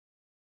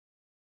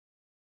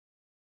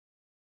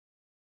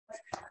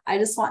I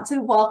just want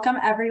to welcome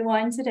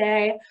everyone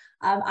today.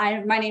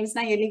 My name is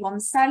Nayeli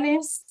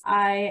Gonzalez.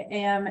 I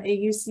am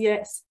a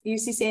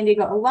UC San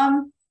Diego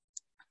alum.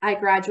 I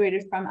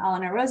graduated from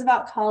Eleanor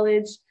Roosevelt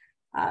College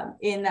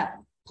in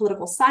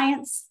political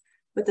science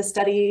with the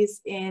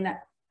studies in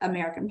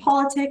American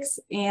politics.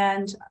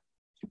 And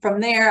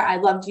from there, I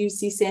loved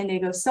UC San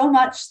Diego so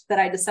much that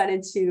I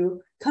decided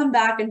to come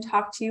back and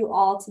talk to you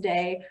all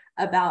today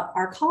about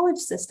our college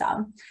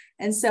system.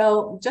 And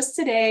so just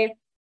today,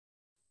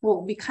 what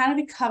we'll be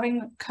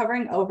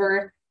covering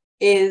over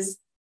is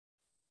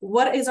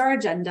what is our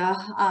agenda?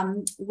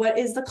 What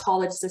is the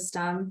college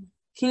system?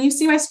 Can you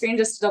see my screen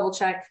just to double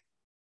check?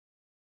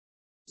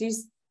 Do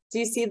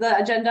you see the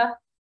agenda?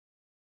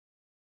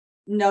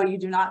 No, you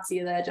do not see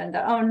the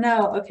agenda. Oh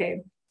no,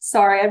 okay.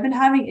 Sorry, I've been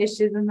having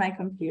issues with my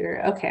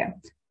computer. Okay,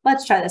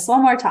 let's try this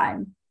one more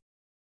time.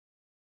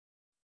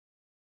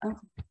 Oh,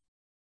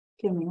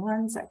 give me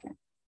 1 second.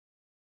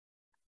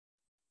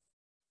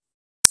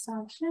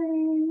 Stop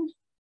sharing.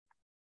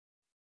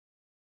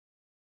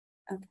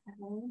 Okay.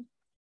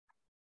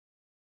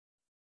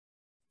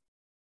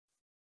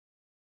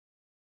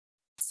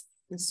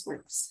 This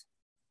works.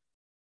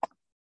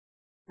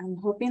 I'm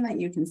hoping that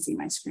you can see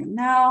my screen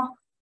now.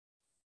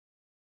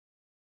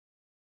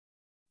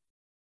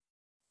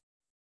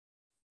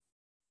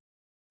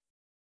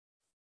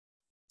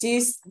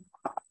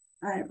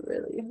 I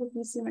really hope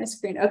you see my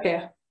screen.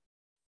 Okay.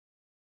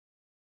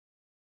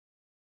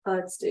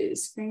 Let's do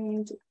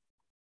screen.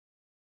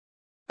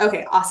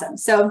 Okay, awesome.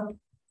 So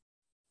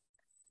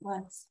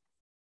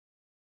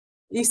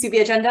you see the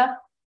agenda?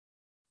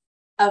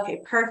 Okay,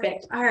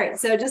 perfect. All right,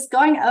 so just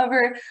going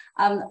over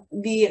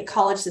the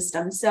college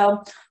system.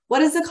 So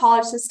what is the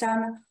college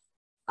system?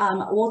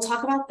 We'll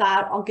talk about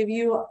that. I'll give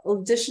you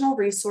additional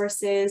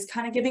resources,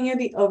 kind of giving you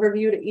the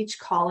overview to each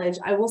college.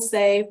 I will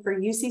say for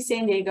UC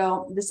San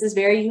Diego, this is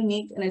very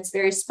unique and it's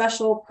very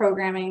special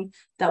programming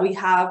that we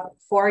have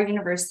for our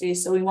university.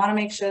 So we want to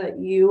make sure that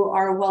you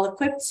are well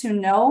equipped to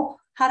know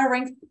how to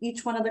rank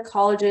each one of the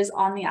colleges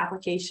on the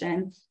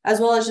application, as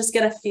well as just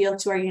get a feel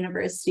to our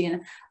university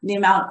and the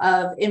amount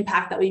of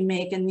impact that we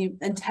make and the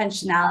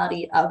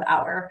intentionality of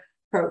our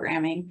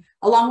programming.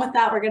 Along with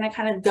that, we're going to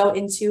kind of go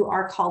into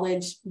our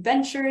college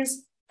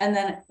ventures. And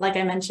then, like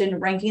I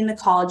mentioned, ranking the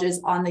colleges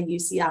on the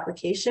UC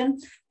application.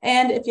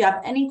 And if you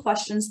have any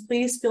questions,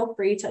 please feel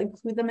free to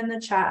include them in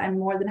the chat. I'm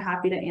more than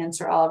happy to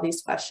answer all of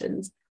these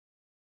questions.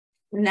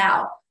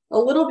 Now, a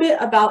little bit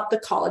about the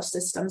college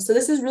system. So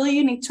this is really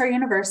unique to our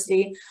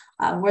university.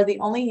 We're the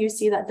only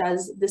UC that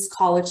does this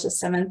college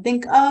system. And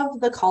think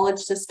of the college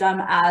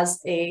system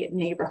as a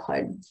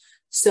neighborhood.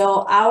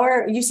 So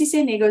our UC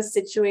San Diego is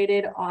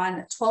situated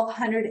on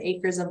 1,200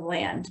 acres of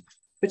land,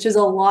 which is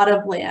a lot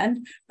of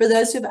land. For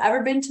those who've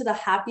ever been to the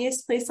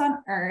happiest place on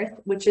earth,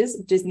 which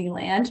is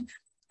Disneyland,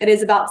 it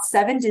is about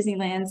 7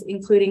 Disneylands,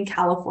 including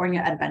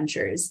California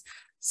Adventures.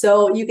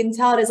 So you can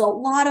tell it is a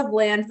lot of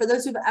land. For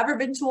those who've ever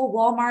been to a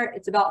Walmart,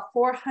 it's about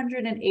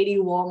 480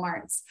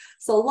 Walmarts.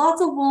 So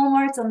lots of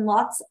Walmarts and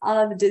lots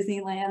of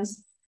Disneylands.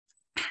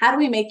 How do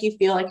we make you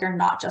feel like you're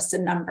not just a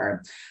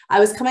number?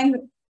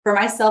 For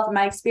myself, in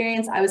my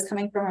experience, I was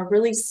coming from a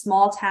really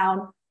small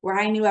town where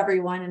I knew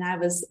everyone, and I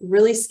was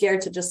really scared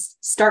to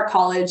just start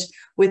college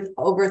with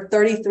over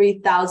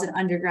 33,000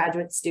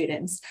 undergraduate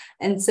students.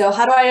 And so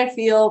how do I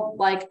feel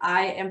like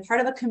I am part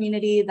of a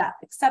community that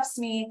accepts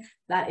me,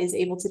 that is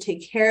able to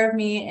take care of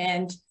me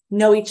and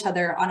know each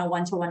other on a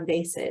one-to-one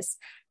basis?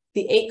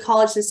 The 8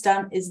 college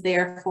system is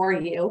there for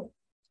you.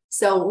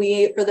 So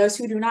for those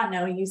who do not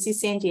know, UC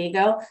San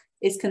Diego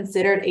is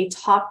considered a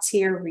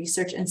top-tier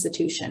research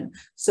institution.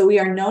 So we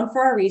are known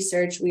for our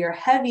research. We are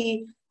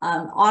heavy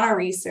on our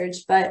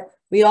research, but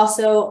we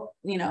also,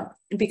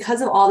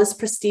 because of all this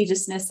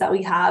prestigiousness that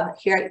we have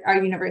here at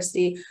our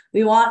university,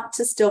 we want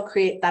to still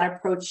create that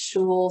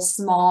approachable,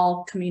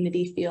 small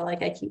community feel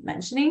like I keep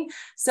mentioning.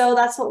 So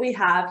that's what we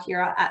have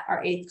here at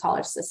our 8th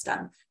college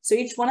system. So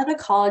each one of the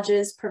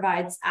colleges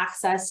provides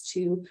access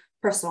to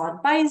personal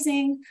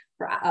advising,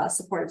 for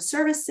supportive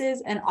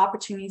services, and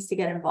opportunities to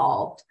get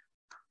involved.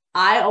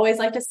 I always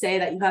like to say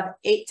that you have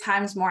 8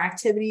 times more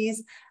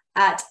activities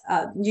at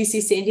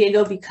UC San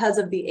Diego because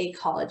of the 8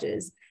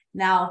 colleges.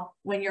 Now,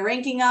 when you're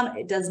ranking them,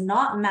 it does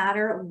not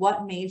matter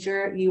what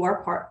major you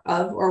are part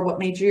of or what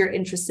major you're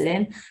interested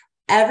in.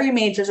 Every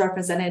major is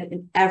represented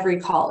in every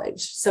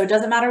college. So it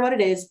doesn't matter what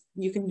it is,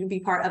 you can be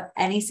part of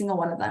any single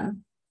one of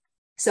them.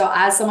 So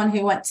as someone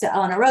who went to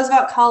Eleanor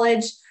Roosevelt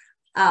College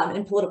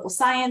in political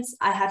science,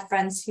 I had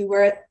friends who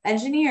were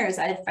engineers.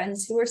 I had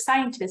friends who were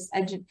scientists,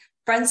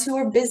 friends who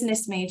were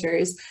business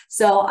majors.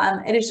 So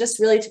it is just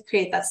really to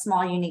create that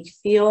small, unique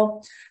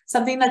feel.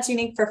 Something that's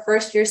unique for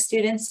first-year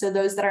students, so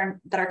those that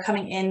are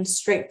coming in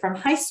straight from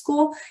high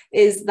school,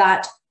 is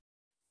that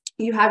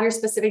you have your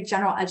specific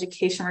general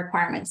education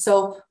requirements.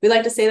 So we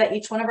like to say that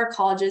each one of our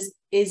colleges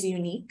is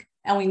unique,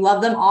 and we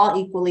love them all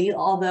equally,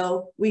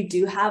 although we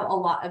do have a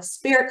lot of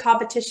spirit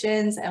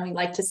competitions, and we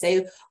like to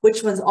say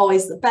which one's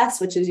always the best,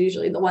 which is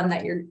usually the one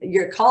that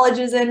your college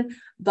is in.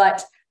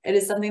 But it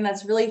is something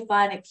that's really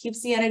fun. It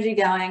keeps the energy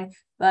going.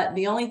 but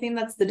the only thing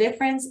that's the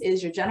difference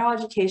is your general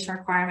education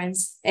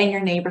requirements and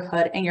your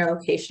neighborhood and your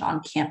location on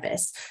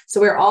campus.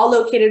 So we're all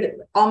located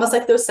almost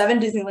like those 7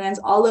 Disneylands,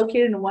 all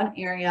located in one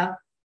area,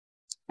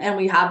 and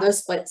we have those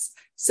splits.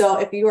 So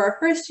if you are a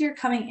first year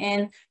coming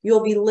in,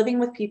 you'll be living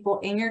with people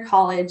in your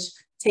college,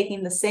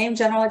 taking the same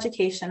general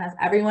education as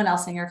everyone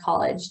else in your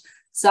college.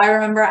 So I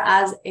remember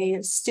as a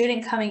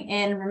student coming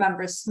in,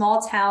 remember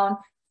small town,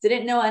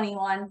 didn't know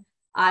anyone.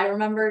 I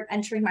remember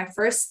entering my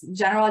first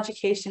general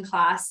education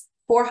class,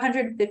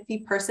 450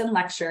 person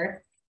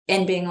lecture,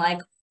 and being like,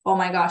 oh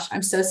my gosh,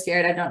 I'm so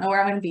scared. I don't know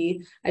where I'm going to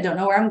be. I don't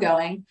know where I'm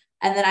going.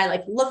 And then I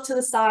like look to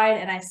the side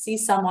and I see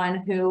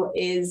someone who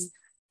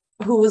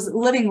was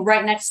living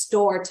right next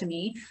door to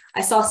me. I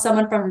saw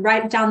someone from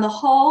right down the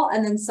hall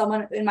and then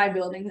someone in my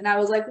building. And I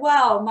was like,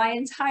 wow, my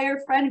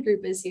entire friend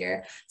group is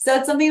here. So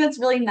it's something that's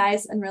really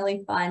nice and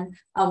really fun,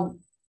 and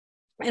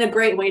a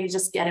great way to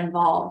just get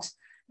involved.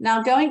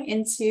 Now going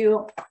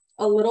into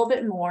a little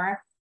bit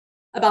more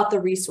about the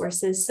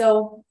resources.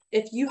 So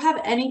if you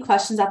have any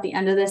questions at the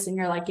end of this and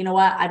you're like, you know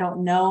what, I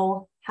don't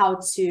know I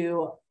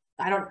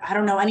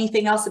don't know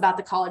anything else about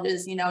the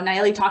colleges. You know,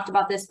 Nayeli talked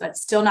about this, but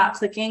still not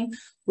clicking.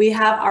 We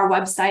have our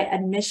website,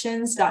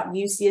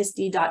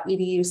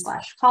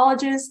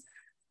 admissions.ucsd.edu/colleges,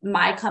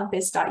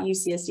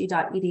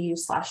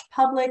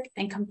 mycompass.ucsd.edu/public,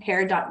 and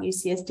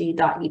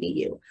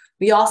compare.ucsd.edu.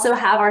 We also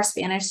have our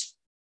Spanish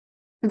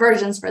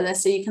versions for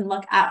this, so you can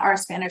look at our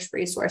Spanish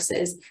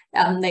resources.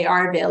 They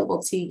are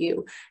available to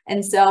you.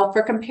 And so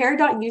for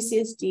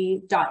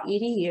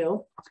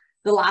compare.ucsd.edu,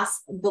 the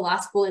last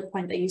bullet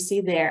point that you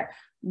see there,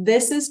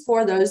 this is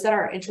for those that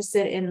are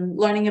interested in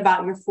learning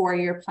about your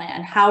 4-year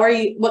plan.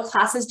 What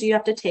classes do you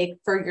have to take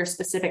for your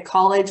specific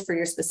college, for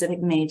your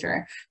specific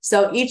major?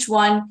 So each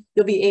one,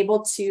 you'll be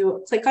able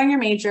to click on your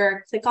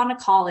major, click on a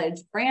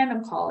college,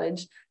 random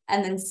college,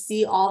 and then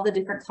see all the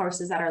different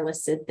courses that are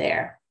listed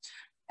there.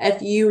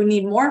 If you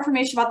need more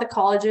information about the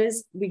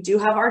colleges, we do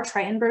have our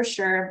Triton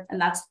brochure, and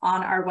that's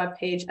on our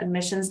webpage,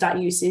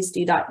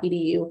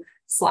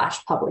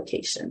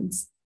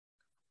 admissions.ucsd.edu/publications.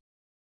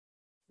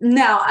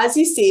 Now, as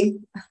you see,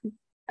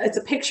 it's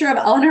a picture of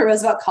Eleanor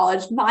Roosevelt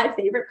College, my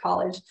favorite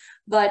college,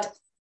 but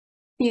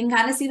you can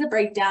kind of see the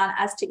breakdown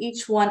as to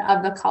each one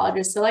of the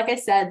colleges. So like I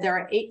said, there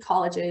are 8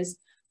 colleges.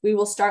 We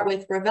will start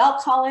with Revelle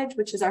College,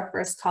 which is our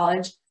first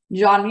college,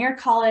 John Muir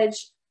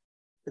College,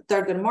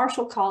 Thurgood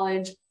Marshall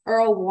College,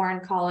 Earl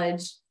Warren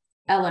College,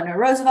 Eleanor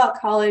Roosevelt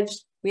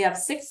College. We have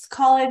 6th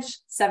college,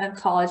 7th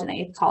college, and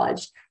 8th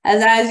college.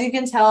 And as you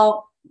can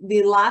tell,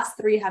 the last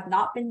 3 have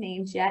not been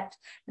named yet,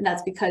 and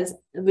that's because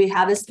we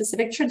have a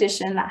specific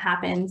tradition that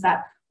happens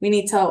that we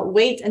need to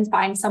wait and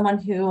find someone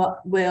who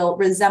will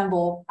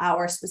resemble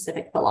our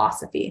specific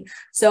philosophy.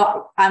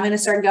 So I'm going to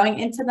start going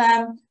into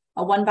them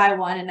one by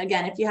one. And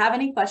again, if you have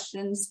any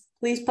questions,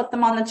 please put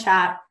them on the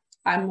chat.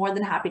 I'm more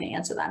than happy to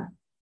answer them.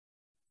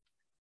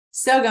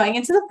 So going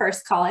into the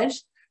first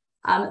college,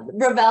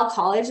 Revelle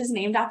College is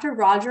named after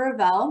Roger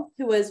Revelle,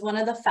 who was one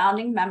of the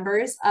founding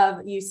members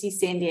of UC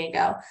San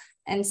Diego.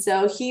 And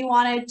so he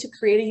wanted to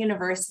create a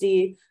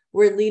university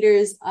where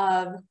leaders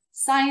of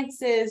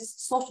sciences,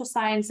 social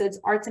sciences,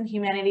 arts and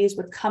humanities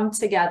would come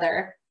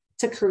together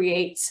to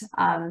create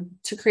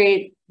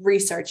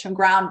research and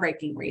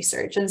groundbreaking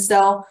research. And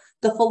so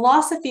the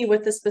philosophy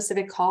with this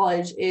specific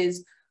college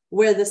is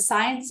where the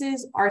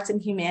sciences, arts,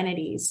 and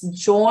humanities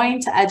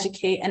join to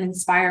educate and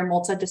inspire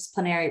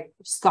multidisciplinary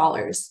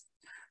scholars.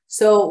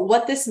 So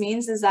what this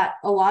means is that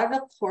a lot of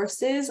the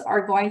courses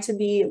are going to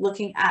be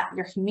looking at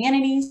your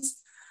humanities,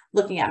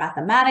 looking at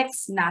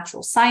mathematics,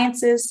 natural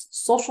sciences,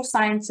 social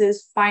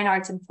sciences, fine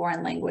arts, and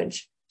foreign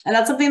language. And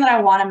that's something that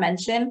I want to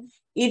mention.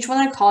 Each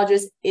one of the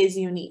colleges is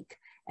unique.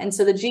 And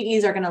so the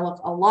GEs are going to look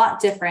a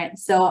lot different.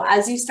 So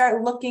as you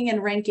start looking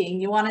and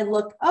ranking, you want to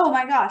look, oh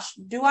my gosh,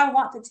 do I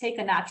want to take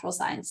a natural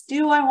science?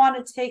 Do I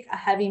want to take a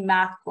heavy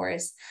math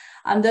course?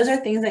 Those are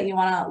things that you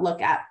want to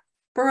look at.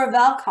 For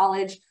Revelle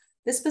College,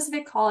 this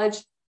specific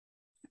college,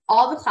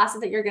 all the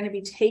classes that you're going to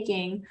be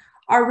taking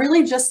are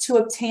really just to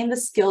obtain the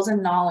skills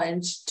and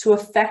knowledge to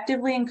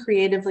effectively and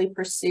creatively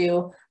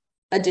pursue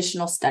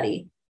additional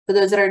study. For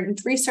those that are in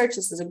research,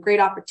 this is a great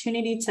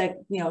opportunity to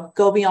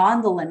go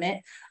beyond the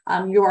limit.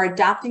 You are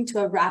adapting to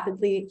a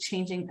rapidly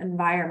changing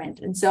environment.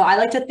 And so I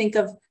like to think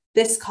of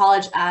this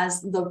college as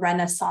the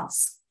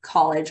Renaissance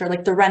College, or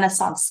like the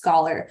Renaissance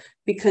Scholar,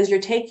 because you're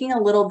taking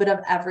a little bit of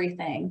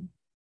everything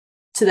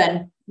to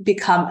then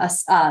become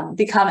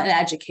an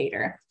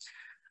educator.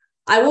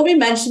 I will be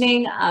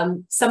mentioning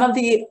some of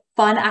the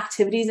fun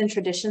activities and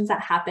traditions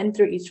that happen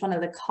through each one of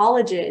the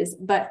colleges.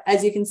 But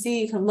as you can see,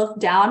 you can look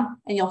down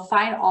and you'll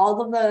find all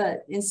of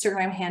the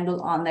Instagram handles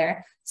on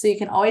there. So you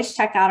can always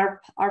check out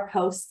our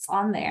posts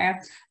on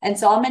there. And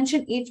so I'll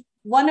mention each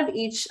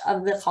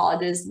of the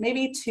colleges,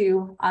 maybe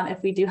 2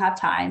 if we do have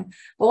time.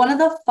 But one of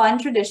the fun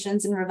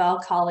traditions in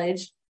Revelle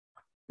College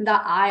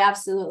that I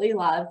absolutely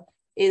love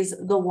is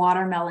the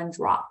watermelon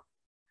drop.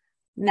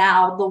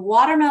 Now, the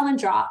watermelon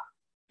drop,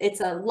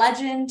 it's a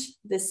legend,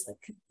 this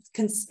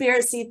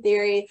conspiracy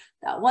theory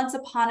that once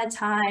upon a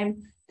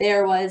time,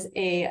 there was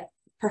a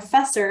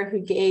professor who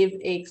gave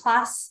a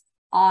class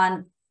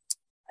on,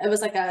 it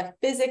was like a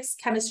physics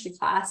chemistry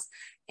class,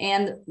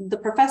 and the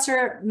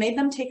professor made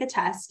them take a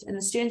test, and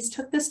the students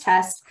took this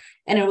test,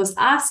 and it was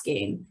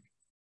asking,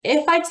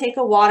 if I take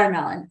a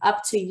watermelon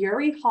up to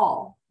Urey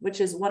Hall,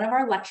 which is one of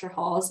our lecture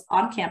halls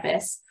on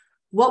campus,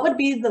 what would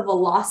be the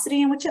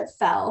velocity in which it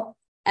fell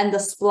and the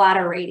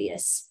splatter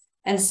radius?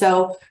 And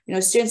so,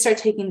 students start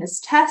taking this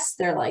test.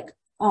 They're like,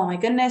 oh my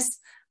goodness,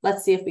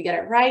 let's see if we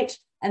get it right.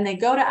 And they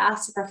go to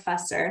ask the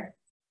professor,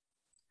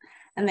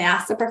 and they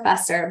ask the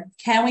professor,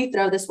 can we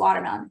throw this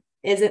watermelon?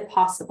 Is it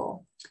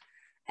possible?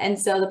 And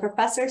so the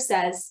professor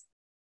says,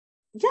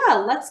 yeah,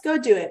 let's go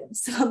do it.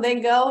 So they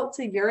go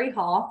to Urey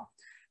Hall,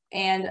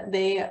 and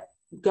they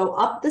go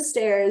up the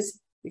stairs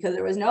because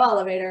there was no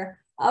elevator,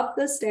 up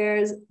the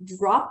stairs,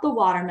 drop the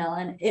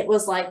watermelon. It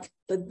was like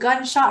the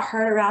gunshot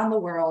heard around the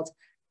world.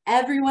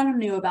 Everyone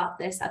knew about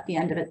this at the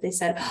end of it. They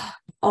said,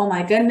 oh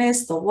my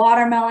goodness, the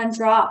watermelon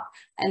dropped.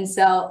 And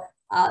so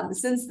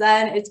since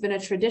then, it's been a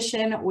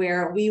tradition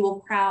where we will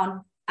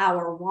crown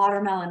our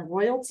watermelon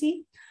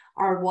royalty.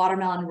 Our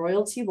watermelon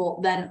royalty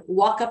will then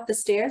walk up the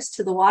stairs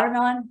to the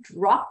watermelon,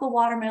 drop the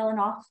watermelon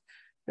off,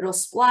 it'll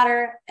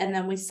splatter, and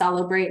then we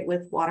celebrate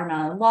with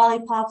watermelon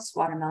lollipops,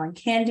 watermelon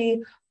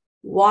candy,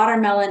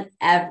 watermelon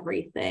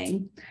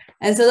everything.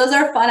 And so those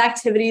are fun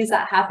activities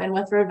that happen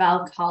with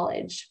Revelle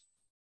College.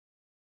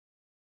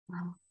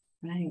 All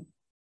right.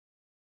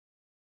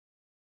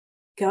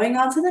 Going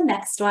on to the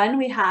next one,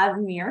 we have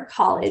Muir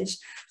College.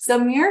 So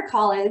Muir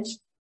College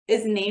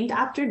is named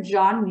after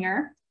John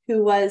Muir,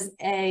 who was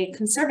a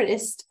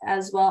conservatist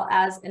as well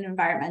as an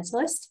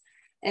environmentalist.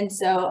 And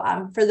so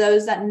for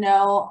those that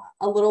know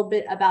a little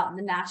bit about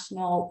the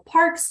national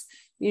parks,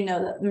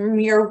 that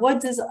Muir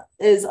Woods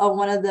is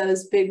one of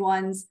those big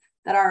ones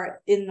that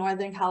are in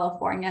Northern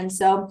California. And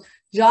so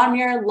John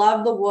Muir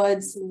loved the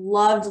woods,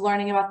 loved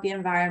learning about the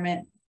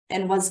environment,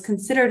 and was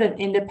considered an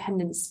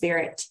independent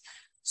spirit.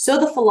 So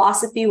the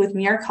philosophy with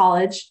Muir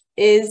College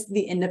is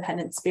the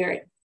independent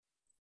spirit.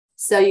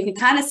 So you can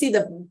kind of see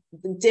the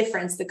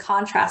difference, the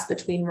contrast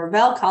between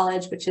Revelle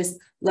College, which is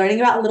learning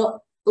about a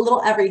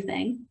little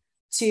everything,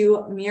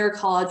 to Muir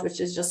College, which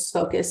is just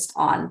focused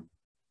on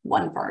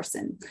one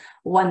person,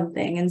 one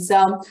thing. And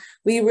so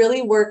we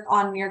really work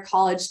on Muir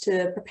College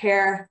to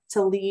prepare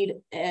to lead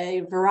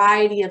a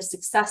variety of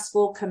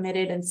successful,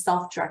 committed, and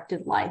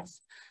self-directed life.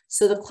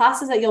 So the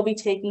classes that you'll be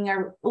taking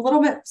are a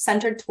little bit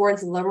centered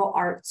towards liberal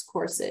arts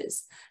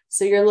courses.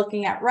 So you're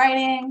looking at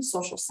writing,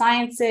 social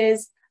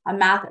sciences, a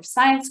math or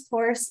science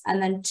course,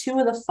 and then two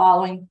of the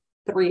following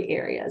three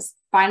areas: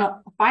 fine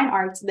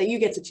arts that you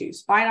get to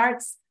choose, fine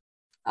arts,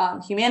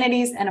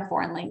 humanities, and a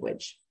foreign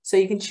language. So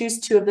you can choose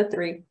two of the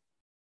three.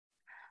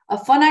 A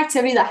fun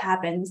activity that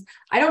happens,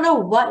 I don't know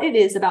what it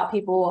is about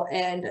people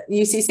in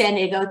UC San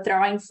Diego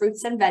throwing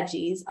fruits and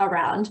veggies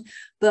around,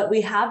 but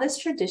we have this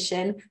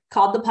tradition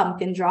called the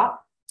pumpkin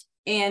drop.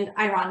 And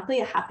ironically,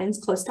 it happens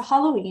close to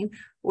Halloween,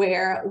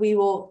 where we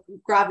will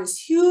grab this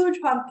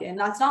huge pumpkin.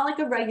 That's not like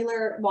a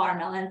regular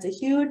watermelon, it's a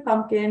huge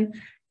pumpkin,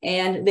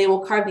 and they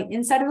will carve the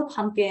inside of the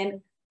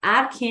pumpkin,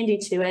 add candy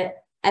to it,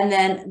 and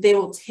then they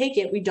will take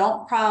it. We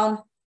don't crown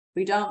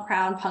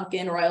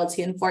pumpkin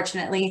royalty,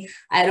 unfortunately.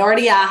 I had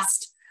already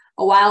asked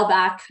a while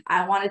back.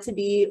 I wanted to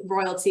be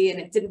royalty and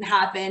it didn't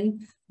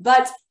happen,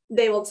 but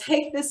they will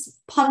take this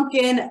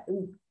pumpkin,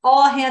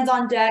 all hands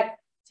on deck,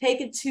 take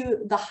it to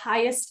the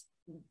highest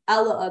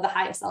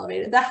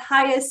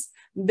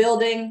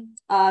building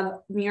of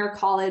Muir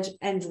College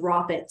and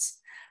drop it.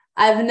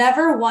 I've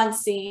never once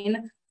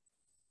seen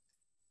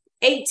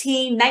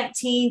 18,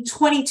 19,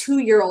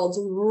 22-year-olds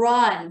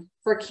run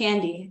for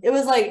candy. It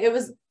was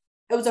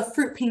a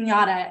fruit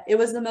piñata. It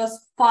was the most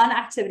fun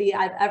activity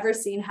I've ever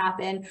seen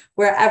happen,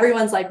 where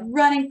everyone's like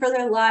running for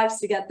their lives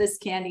to get this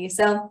candy.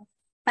 So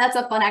that's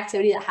a fun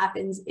activity that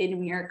happens in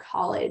Muir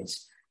College.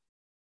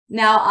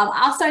 Now,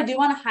 also, I do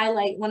want to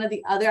highlight one of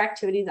the other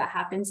activities that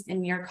happens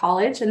in Muir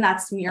College, and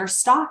that's Muir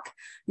Stock.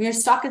 Muir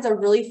Stock is a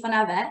really fun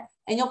event,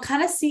 and you'll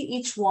kind of see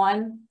each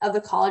one of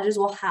the colleges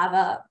will have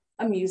a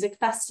music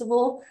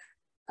festival.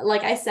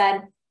 Like I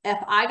said, if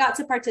I got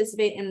to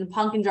participate in the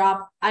pumpkin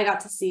drop, I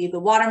got to see the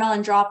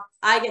watermelon drop.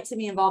 I get to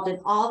be involved in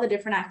all the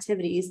different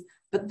activities,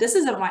 but this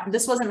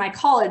wasn't my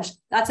college.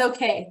 That's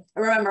okay.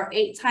 Remember,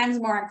 8 times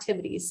more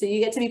activities. So you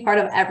get to be part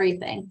of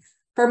everything.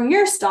 For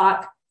Muir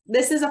Stock,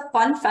 this is a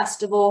fun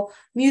festival,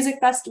 music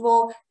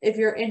festival. If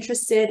you're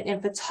interested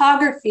in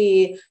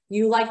photography,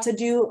 you like to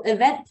do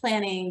event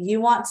planning,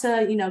 you want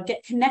to,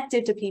 get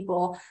connected to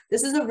people,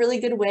 this is a really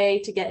good way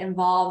to get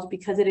involved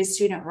because it is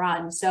student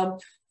run. So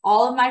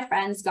all of my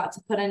friends got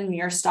to put in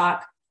Muir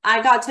Stock.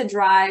 I got to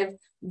drive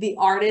the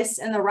artists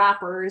and the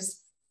rappers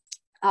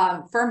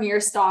for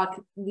Muir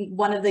Stock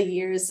one of the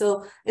years.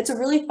 So it's a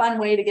really fun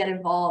way to get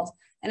involved.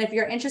 And if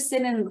you're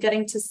interested in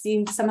getting to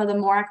see some of the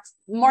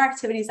more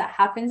activities that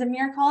happens in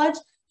Muir College,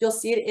 you'll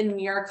see it in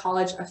Muir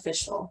College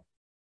Official.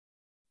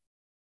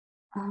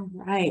 All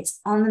right,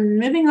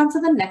 moving on to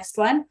the next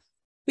one,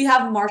 we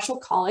have Marshall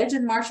College,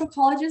 and Marshall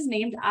College is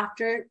named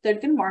after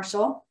Thurgood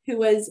Marshall, who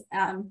was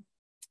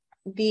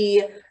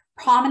the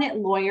prominent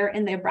lawyer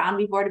in the Brown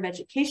v. Board of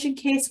Education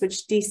case,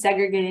 which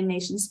desegregated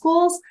nation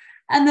schools,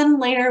 and then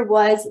later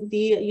was the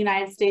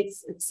United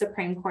States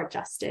Supreme Court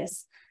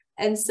Justice.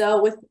 And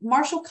so with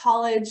Marshall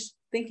College,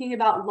 thinking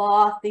about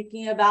law,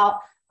 thinking about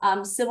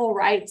civil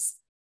rights,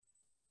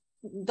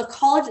 the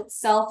college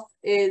itself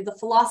is, the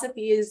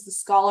philosophy is the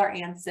scholar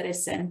and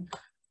citizen.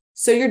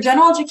 So your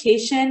general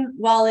education,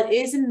 while it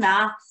is in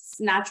maths,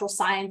 natural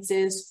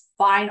sciences,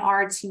 fine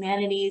arts,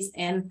 humanities,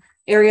 and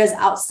areas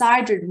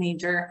outside your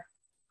major,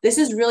 this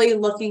is really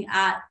looking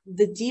at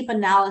the deep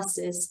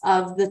analysis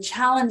of the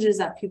challenges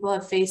that people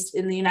have faced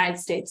in the United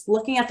States,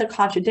 looking at the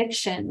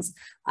contradictions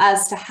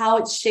as to how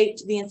it's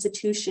shaped the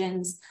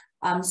institutions,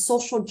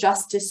 social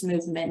justice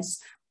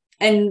movements,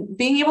 and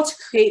being able to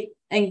create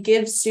and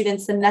give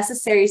students the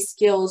necessary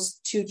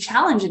skills to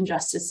challenge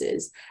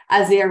injustices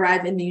as they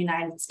arrive in the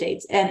United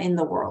States and in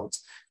the world.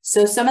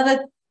 So some of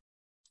the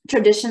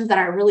traditions that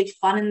are really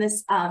fun in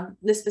this,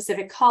 this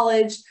specific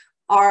college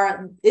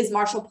is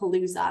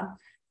Marshallpalooza.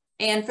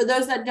 And for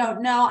those that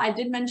don't know, I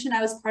did mention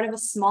I was part of a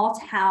small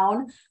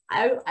town.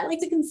 I like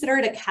to consider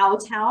it a cow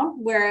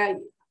town where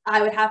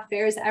I would have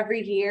fairs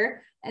every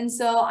year. And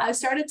so I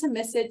started to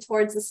miss it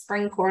towards the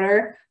spring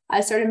quarter. I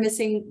started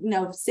missing,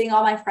 seeing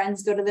all my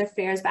friends go to their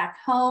fairs back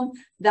home.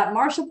 That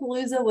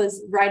Marshallpalooza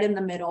was right in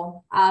the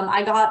middle.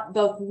 I got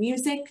both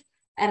music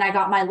and I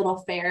got my little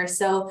fair.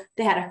 So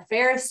they had a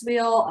Ferris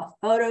wheel, a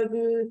photo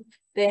booth.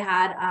 They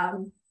had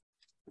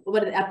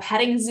a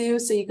petting zoo,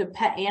 so you could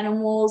pet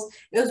animals.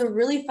 It was a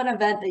really fun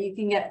event that you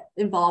can get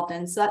involved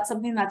in. So that's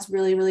something that's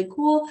really, really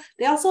cool.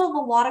 They also have a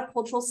lot of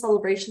cultural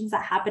celebrations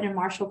that happen in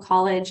Marshall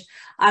College.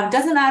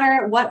 Doesn't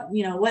matter what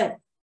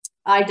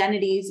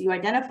identities you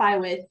identify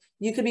with,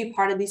 you could be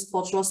part of these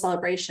cultural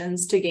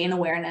celebrations to gain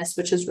awareness,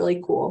 which is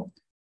really cool.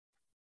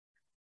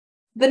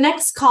 The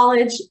next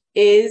college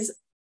is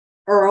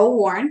Earl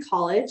Warren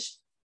College.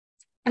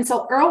 And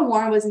so Earl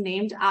Warren was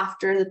named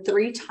after the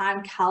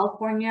three-time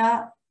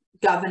California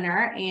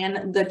governor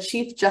and the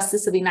Chief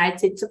Justice of the United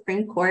States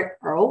Supreme Court,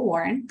 Earl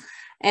Warren.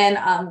 And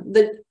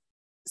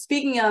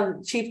speaking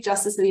of Chief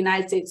Justice of the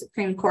United States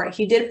Supreme Court,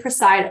 he did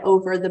preside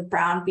over the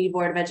Brown v.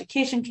 Board of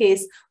Education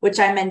case, which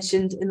I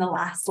mentioned in the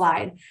last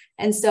slide.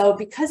 And so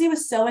because he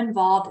was so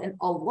involved in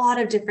a lot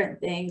of different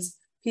things,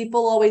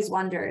 people always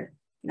wondered,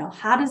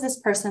 how does this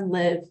person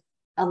live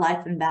a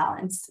life in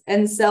balance?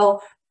 And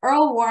so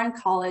Earl Warren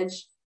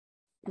College,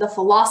 the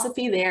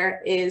philosophy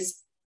there is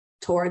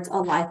towards a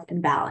life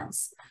in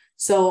balance.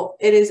 So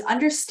it is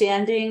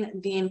understanding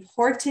the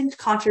important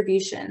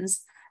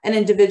contributions an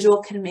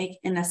individual can make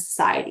in a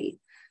society.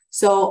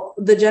 So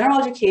the general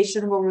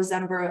education will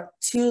resemble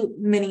 2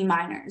 mini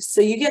minors.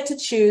 So you get to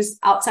choose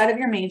outside of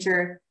your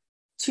major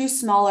 2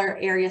 smaller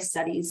area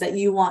studies that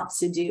you want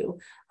to do,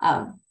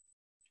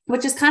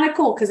 which is kind of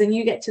cool because then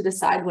you get to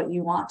decide what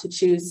you want to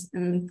choose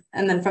and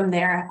then from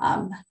there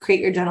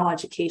create your general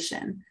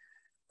education.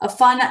 A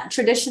fun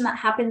tradition that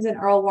happens in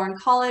Earl Warren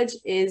College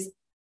is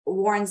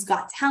Warren's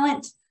Got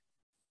Talent.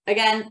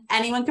 Again,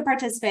 anyone can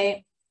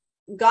participate.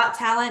 Got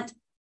talent,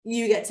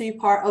 you get to be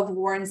part of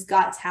Warren's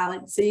Got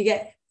Talent. So you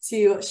get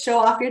to show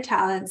off your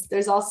talents.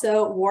 There's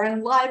also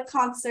Warren Live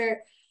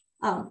Concert,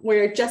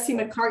 where Jesse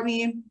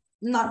McCartney, I'm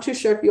not too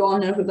sure if you all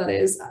know who that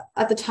is.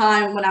 At the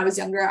time when I was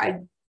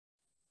younger,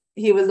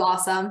 he was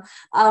awesome.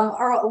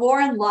 Or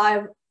Warren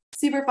Live,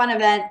 super fun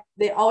event.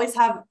 They always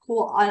have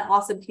cool and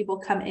awesome people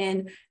come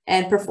in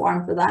and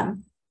perform for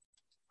them.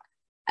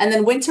 And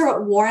then Winter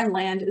at Warren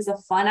Land is a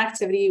fun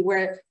activity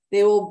where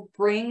they will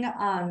bring,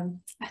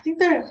 I think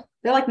they're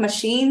like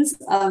machines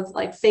of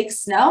like fake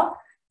snow.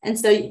 And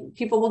so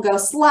people will go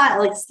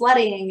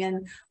sledding,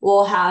 and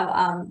we'll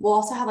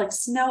also have like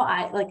snow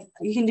ice, like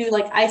you can do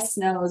like ice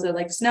snows or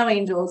like snow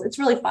angels. It's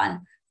really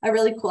fun, a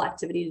really cool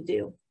activity to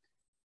do.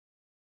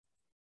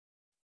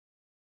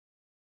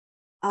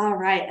 All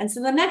right, and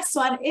so the next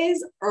one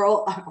is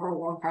Earl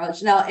Warren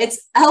College. No,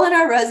 it's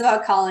Eleanor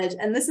Roosevelt College,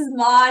 and this is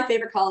my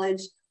favorite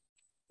college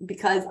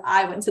because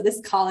I went to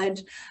this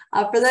college.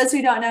 For those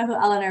who don't know who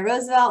Eleanor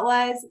Roosevelt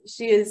was,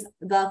 she is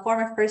the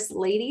former First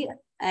Lady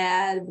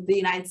of the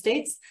United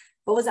States,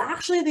 but was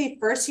actually the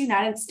first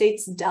United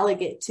States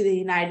delegate to the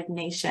United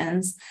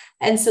Nations.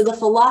 And so the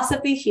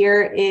philosophy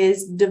here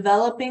is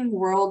developing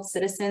world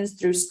citizens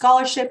through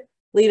scholarship,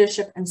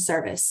 leadership, and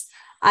service.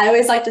 I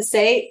always like to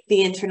say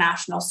the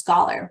international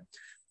scholar.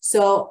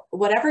 So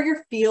whatever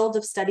your field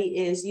of study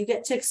is, you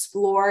get to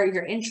explore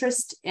your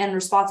interests and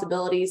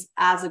responsibilities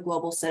as a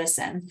global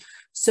citizen.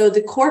 So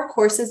the core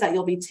courses that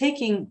you'll be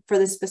taking for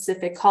this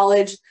specific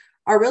college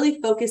are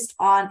really focused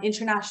on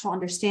international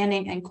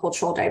understanding and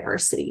cultural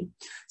diversity.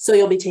 So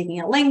you'll be taking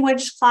a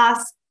language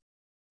class,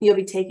 you'll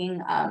be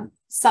taking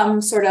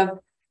some sort of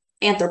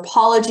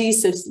anthropology,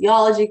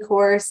 sociology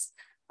course,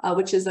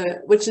 which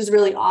is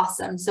really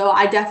awesome. So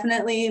I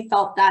definitely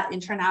felt that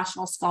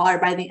international scholar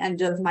by the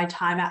end of my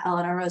time at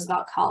Eleanor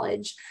Roosevelt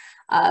College.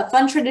 A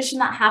fun tradition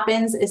that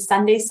happens is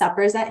Sunday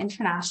suppers at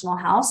International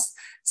House.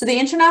 So the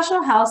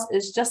International House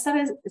is just that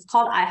it's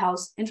called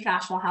iHouse,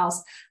 International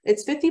House.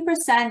 It's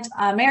 50%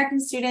 American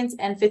students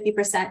and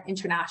 50%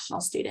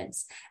 international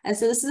students. And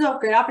so this is a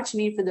great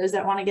opportunity for those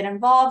that want to get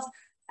involved.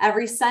 Not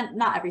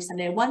every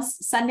Sunday, one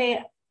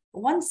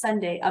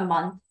Sunday a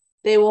month,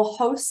 they will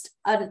host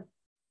a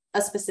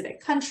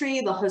specific country,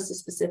 they'll host a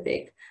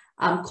specific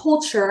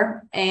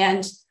culture,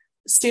 and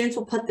students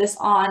will put this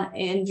on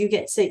and you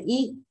get to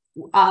eat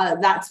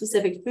that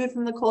specific food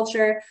from the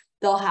culture.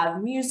 They'll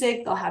have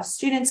music, they'll have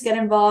students get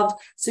involved.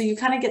 So you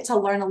kind of get to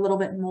learn a little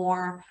bit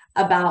more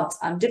about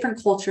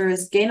different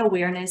cultures, gain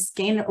awareness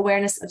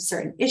of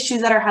certain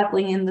issues that are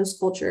happening in those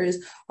cultures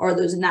or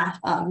those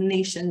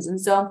nations. And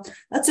so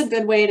that's a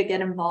good way to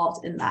get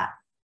involved in that.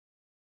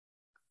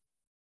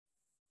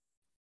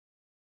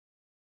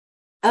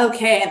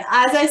 Okay, and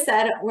as I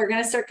said, we're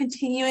going to start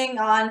continuing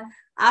on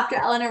after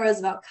Eleanor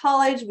Roosevelt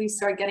College. We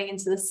start getting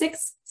into the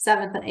 6th,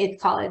 7th, and 8th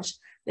college.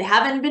 They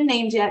haven't been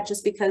named yet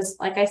just because,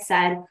 like I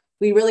said,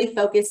 we really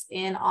focus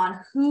in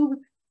on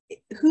who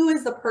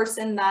is the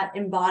person that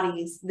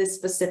embodies this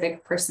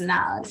specific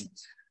personality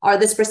or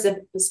this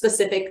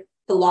specific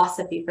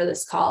philosophy for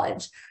this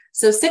college.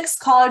 So 6th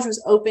college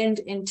was opened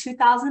in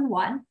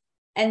 2001.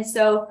 And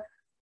so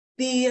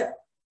the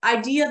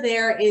idea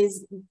there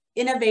is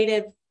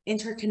innovative,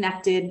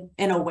 interconnected,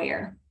 and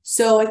aware.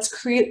 So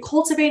it's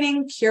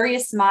cultivating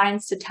curious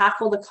minds to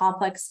tackle the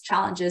complex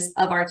challenges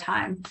of our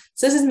time.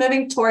 So this is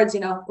moving towards,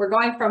 we're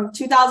going from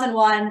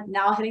 2001,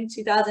 now hitting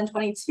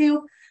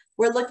 2022.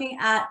 We're looking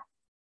at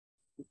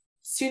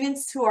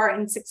students who are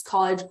in 6th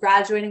college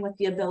graduating with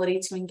the ability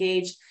to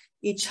engage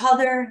each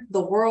other,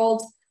 the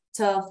world,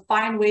 to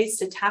find ways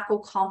to tackle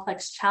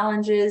complex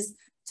challenges,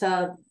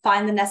 to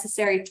find the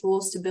necessary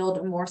tools to build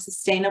a more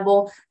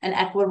sustainable and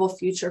equitable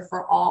future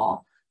for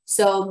all.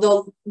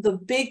 So the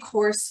big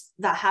course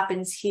that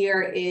happens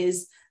here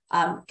is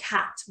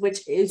CAT,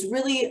 which is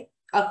really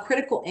a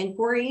critical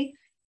inquiry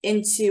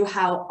into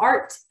how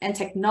art and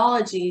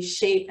technology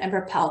shape and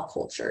propel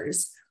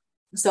cultures.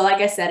 So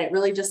like I said, it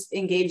really just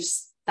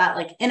engages that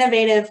like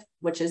innovative,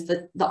 which is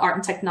the art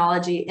and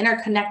technology,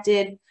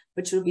 interconnected,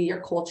 which would be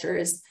your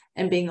cultures,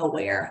 and being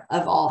aware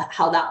of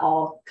how that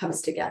all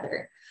comes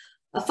together.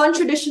 A fun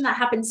tradition that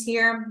happens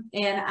here,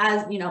 and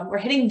as you know, we're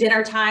hitting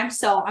dinner time,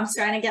 so I'm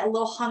starting to get a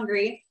little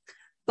hungry,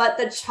 but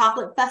the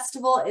chocolate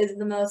festival is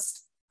the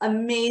most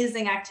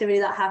amazing activity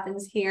that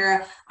happens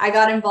here. I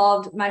got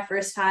involved my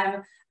first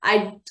time.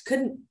 I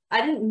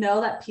didn't know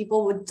that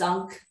people would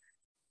dunk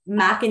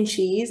mac and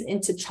cheese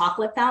into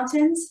chocolate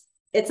fountains.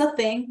 It's a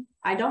thing.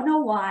 I don't know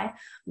why,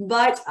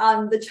 but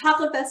the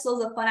chocolate festival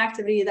is a fun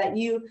activity that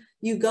you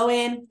go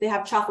in, they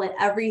have chocolate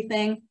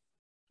everything.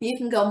 You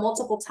can go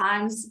multiple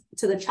times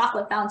to the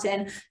chocolate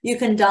fountain. You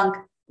can dunk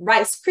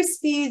Rice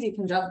Krispies, you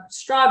can dunk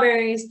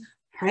strawberries,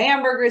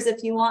 hamburgers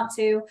if you want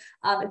to.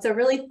 It's a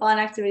really fun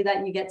activity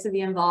that you get to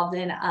be involved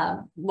in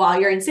while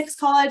you're in 6th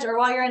college or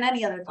while you're in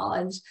any other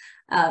college.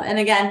 And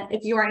again,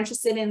 if you are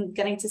interested in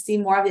getting to see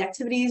more of the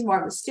activities, more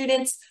of the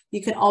students,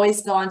 you can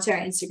always go onto our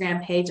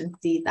Instagram page and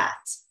see that.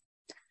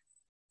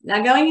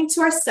 Now going into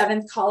our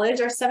 7th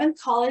college,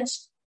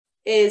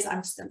 is,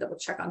 I'm just gonna double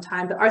check on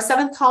time, but our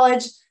 7th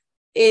college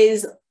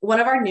is one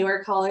of our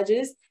newer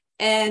colleges,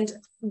 and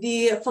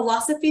the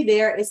philosophy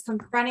there is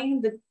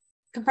confronting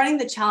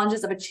the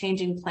challenges of a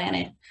changing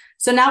planet.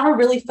 So now we're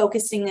really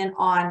focusing in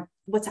on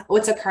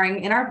what's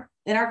occurring in our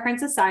current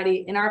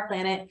society, in our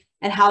planet,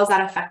 and how is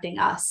that affecting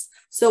us.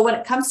 So when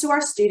it comes to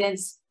our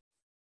students,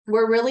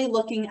 we're really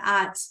looking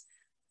at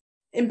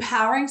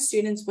empowering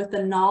students with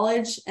the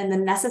knowledge and the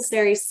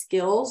necessary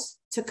skills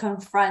to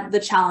confront the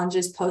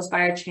challenges posed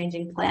by our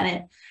changing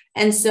planet.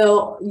 And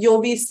so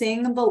you'll be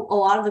seeing a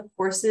lot of the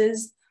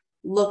courses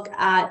look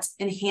at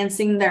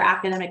enhancing their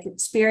academic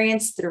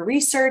experience through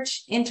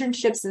research,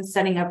 internships, and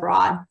studying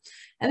abroad.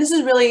 And this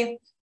is really,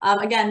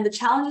 again, the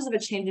challenges of a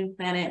changing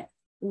planet.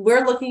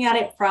 We're looking at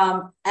it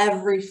from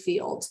every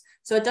field.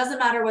 So it doesn't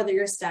matter whether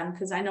you're STEM,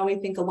 because I know we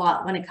think a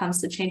lot when it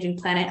comes to changing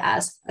planet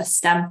as a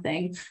STEM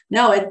thing.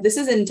 No, this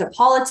is into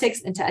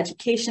politics, into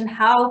education.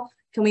 How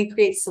can we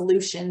create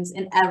solutions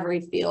in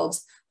every field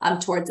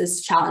towards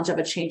this challenge of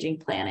a changing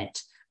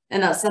planet?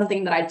 And that's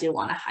something that I do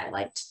want to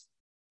highlight.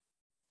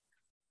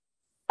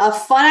 A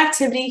fun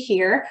activity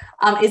here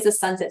is the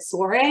Sunset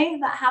Soiree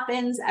that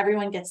happens.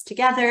 Everyone gets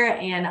together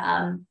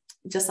and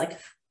just like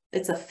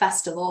it's a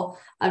festival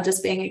of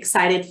just being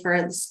excited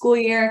for the school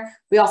year.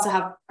 We also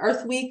have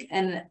Earth Week,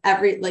 and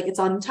it's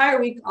an entire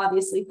week,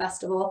 obviously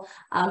festival,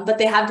 but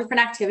they have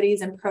different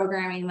activities and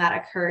programming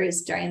that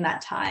occurs during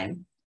that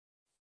time.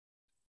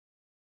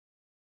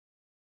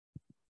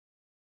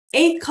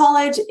 8th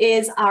college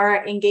is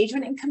our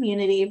engagement in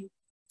community.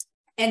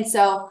 And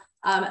so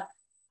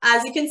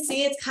as you can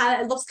see,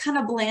 it looks kind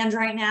of bland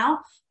right now,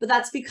 but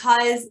that's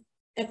because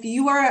if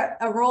you are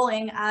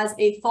enrolling as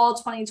a fall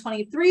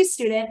 2023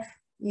 student,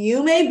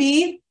 you may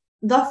be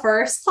the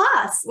first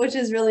class, which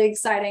is really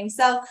exciting.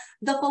 So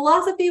the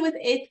philosophy with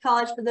 8th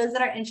College, for those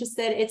that are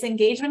interested, it's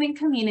engagement in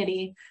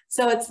community.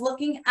 So it's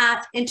looking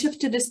at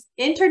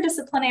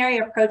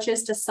interdisciplinary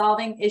approaches to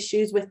solving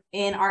issues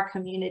within our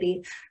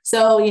community.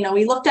 So, you know,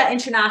 we looked at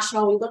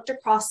international, we looked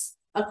across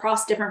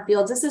different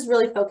fields. This is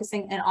really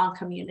focusing in on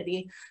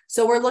community.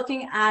 So we're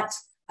looking at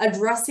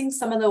addressing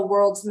some of the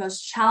world's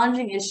most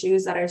challenging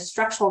issues that are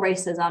structural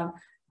racism,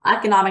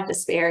 economic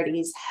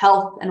disparities,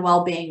 health and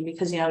well-being,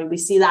 because, you know, we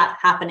see that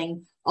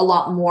happening a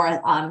lot more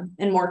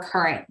and more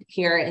current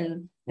here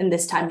in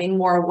this time, being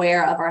more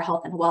aware of our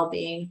health and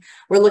well-being.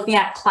 We're looking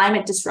at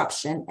climate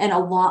disruption and a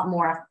lot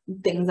more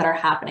things that are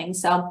happening.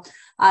 So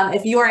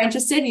if you are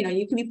interested, you know,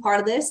 you can be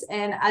part of this.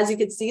 And as you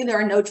can see, there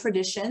are no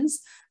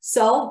traditions.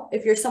 So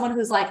if you're someone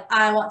who's like,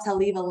 I want to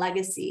leave a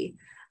legacy,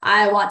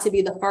 I want to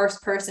be the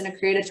first person to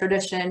create a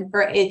tradition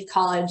for 8th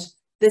College,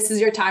 this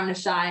is your time to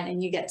shine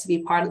and you get to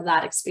be part of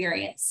that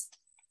experience.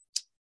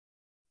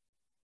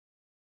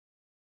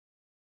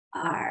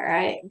 All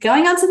right,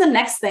 going on to the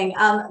next thing,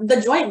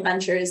 the joint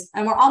ventures,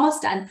 and we're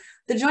almost done.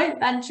 The joint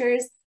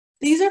ventures,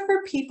 these are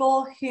for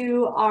people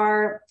who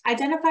are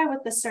identified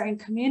with a certain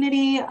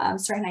community,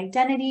 certain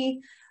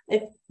identity.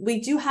 If we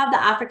do have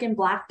the African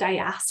Black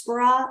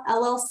Diaspora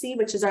LLC,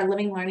 which is our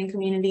living learning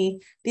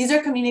community. These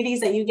are communities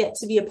that you get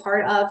to be a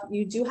part of.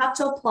 You do have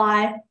to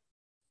apply.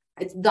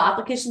 The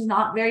application is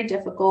not very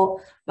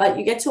difficult, but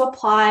you get to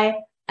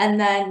apply and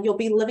then you'll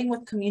be living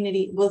with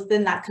community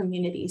within that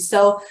community.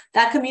 So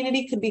that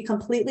community could be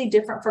completely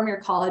different from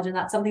your college. And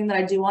that's something that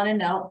I do want to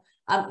note.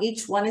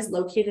 Each one is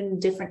located in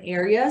different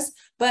areas,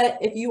 but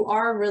if you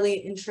are really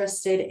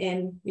interested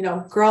in, you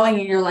know, growing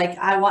and you're like,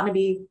 I want to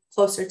be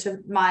closer to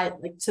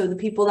to the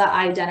people that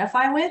I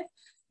identify with,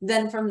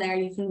 then from there,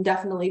 you can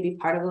definitely be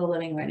part of the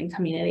living learning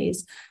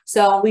communities.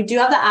 So we do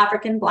have the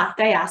African Black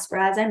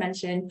Diaspora, as I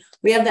mentioned.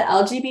 We have the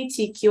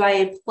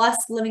LGBTQIA+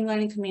 living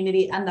learning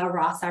community and the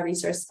Rasa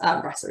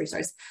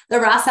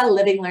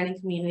living learning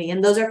community.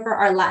 And those are for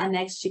our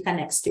Latinx,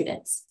 Chicanx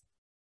students.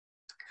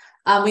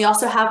 We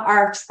also have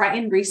our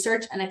Triton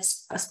Research and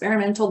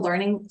Experimental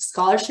Learning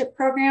Scholarship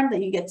Program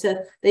that you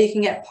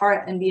can get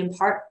part and be in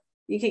part.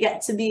 You could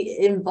get to be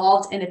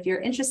involved in if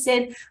you're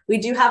interested. We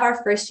do have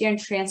our first year and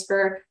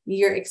transfer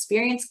year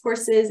experience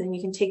courses, and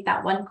you can take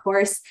that one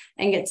course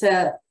and it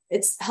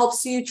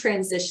helps you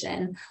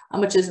transition,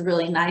 which is a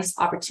really nice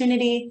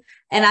opportunity.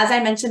 And as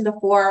I mentioned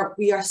before,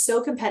 we are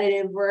so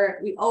competitive.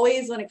 We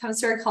always, when it comes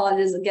to our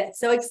colleges, get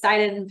so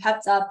excited and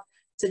pepped up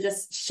to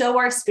just show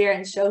our spirit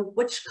and show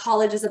which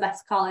college is the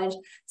best college.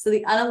 So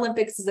the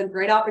Unolympics is a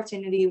great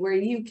opportunity where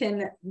you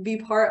can be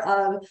part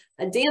of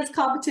a dance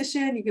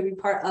competition, you can be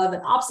part of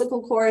an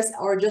obstacle course,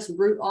 or just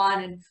root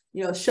on and,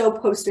 you know, show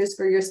posters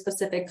for your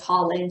specific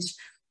college.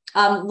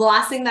 The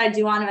last thing that I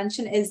do want to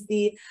mention is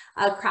the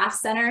Craft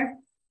Center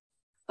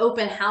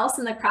Open House.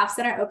 And the Craft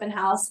Center Open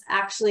House,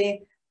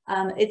 actually,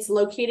 it's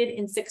located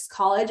in 6th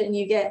College, and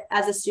you get,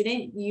 as a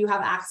student, you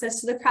have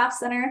access to the Craft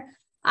Center.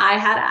 I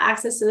had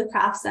access to the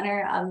Craft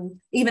Center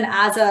even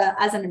as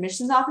an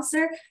admissions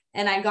officer,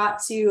 and I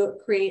got to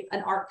create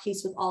an art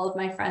piece with all of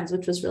my friends,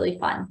 which was really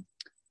fun.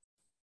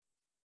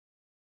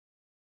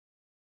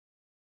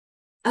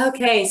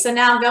 Okay, so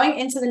now going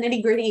into the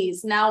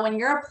nitty-gritties. Now, when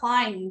you're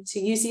applying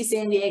to UC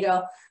San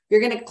Diego, you're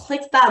going to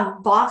click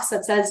that box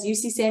that says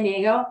UC San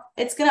Diego.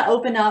 It's going to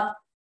open up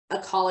a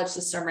college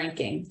system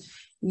ranking.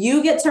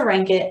 You get to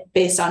rank it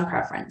based on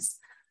preference.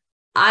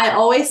 I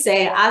always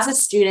say, as a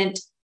student,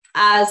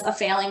 as a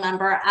family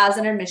member, as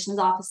an admissions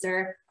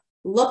officer,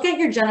 look at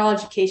your general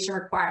education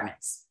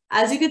requirements.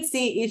 As you can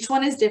see, each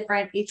one is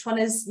different, each one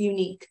is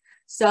unique.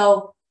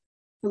 So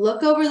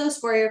look over those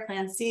 4-year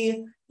plans,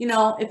 see, you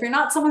know, if you're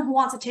not someone who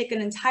wants to take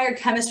an entire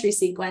chemistry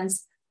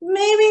sequence,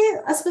 maybe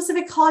a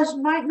specific college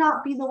might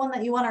not be the one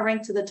that you want to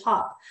rank to the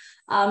top.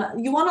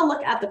 You want to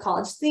look at the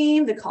college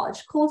theme, the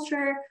college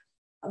culture,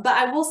 but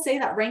I will say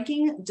that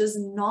ranking does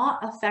not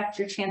affect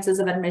your chances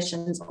of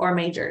admissions or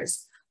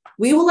majors.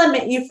 We will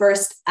admit you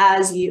first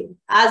as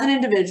an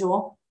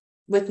individual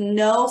with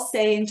no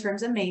say in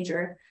terms of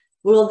major.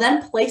 We will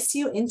then place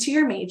you into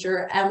your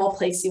major and we'll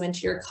place you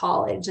into your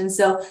college. And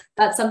so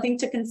that's something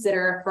to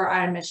consider for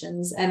our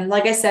admissions. And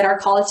like I said, our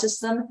college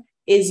system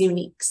is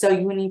unique. So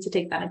you need to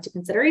take that into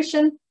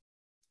consideration.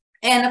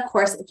 And of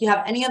course, if you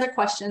have any other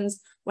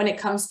questions when it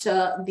comes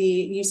to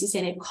the UC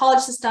San Diego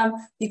college system,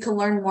 you can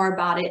learn more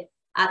about it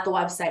at the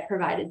website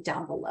provided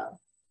down below.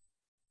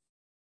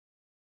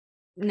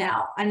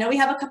 Now, I know we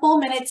have a couple of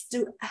minutes.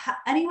 Does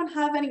anyone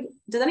have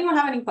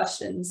any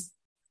questions?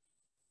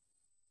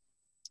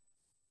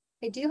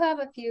 I do have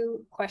a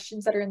few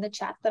questions that are in the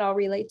chat that I'll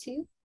relay to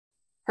you.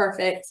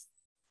 Perfect.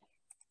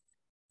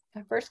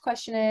 The first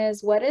question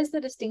is, what is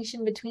the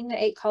distinction between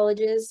the 8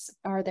 colleges?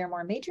 Are there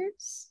more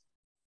majors?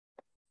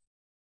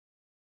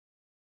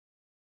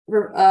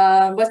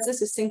 What's the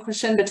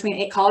distinction between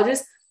 8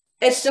 colleges?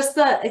 It's just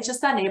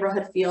that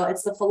neighborhood feel.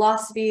 It's the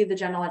philosophy, the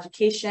general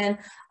education.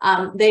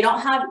 They don't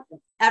have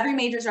every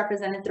major is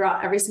represented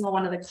throughout every single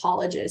one of the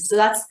colleges. So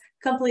that's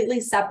completely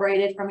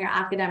separated from your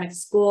academic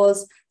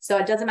schools. So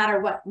it doesn't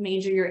matter what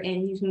major you're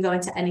in, you can go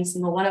into any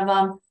single one of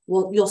them.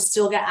 You'll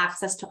still get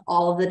access to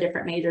all of the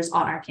different majors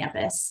on our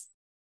campus.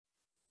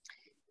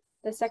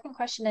 The second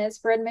question is,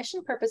 for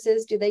admission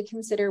purposes, do they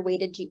consider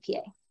weighted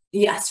GPA?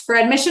 Yes, for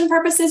admission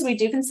purposes, we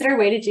do consider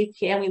weighted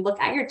GPA, and we look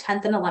at your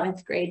 10th and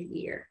 11th grade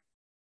year.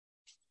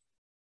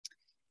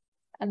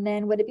 And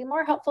then would it be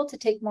more helpful to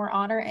take more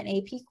honor and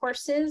AP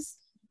courses?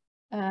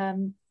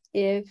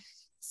 If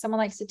someone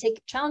likes to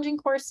take challenging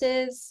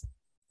courses,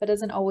 but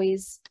doesn't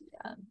always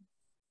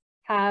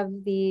have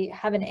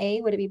an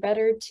A, would it be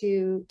better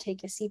to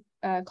take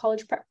a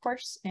college prep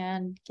course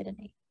and get an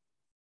A?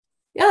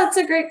 Yeah, that's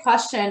a great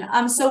question.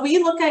 So we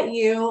look at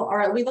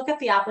we look at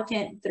the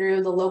applicant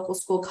through the local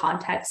school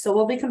context. So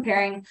we'll be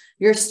comparing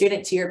your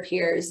student to your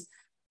peers.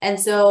 And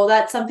so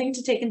that's something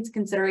to take into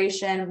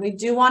consideration. We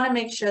do want to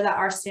make sure that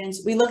our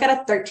students, we look at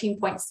a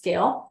 13-point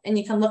scale, and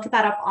you can look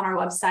that up on our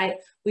website.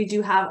 We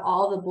do have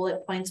all the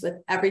bullet points with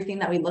everything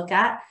that we look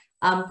at.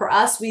 For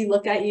us, we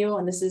look at you,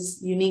 and this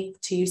is unique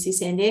to UC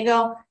San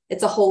Diego,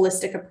 it's a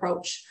holistic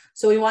approach.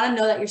 So we want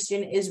to know that your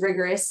student is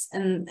rigorous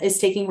and is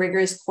taking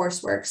rigorous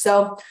coursework.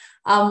 So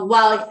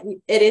while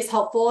it is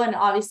helpful, and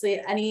obviously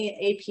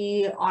any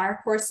AP honor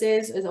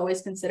courses is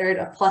always considered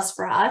a plus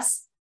for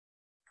us,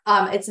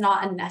 it's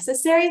not a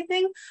necessary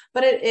thing,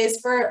 but it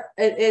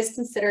is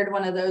considered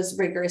one of those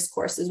rigorous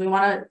courses. We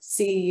want to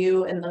see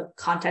you in the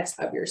context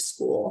of your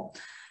school.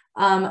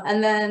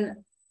 And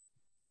then,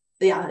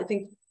 yeah, I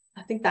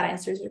think that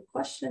answers your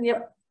question.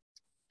 Yep.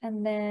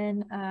 And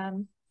then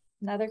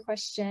another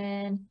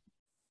question,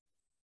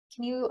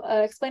 can you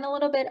explain a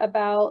little bit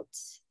about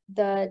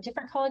the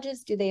different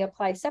colleges? Do they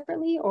apply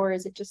separately, or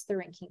is it just the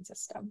ranking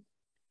system?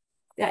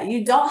 Yeah,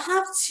 you don't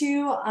have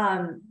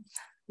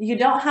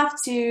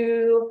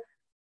to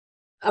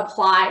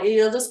apply.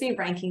 You'll just be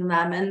ranking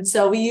them. And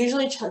so we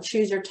usually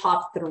choose your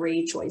top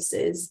 3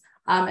 choices.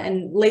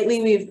 And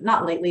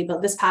not lately,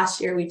 but this past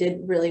year we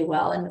did really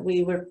well, and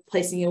we were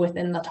placing you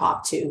within the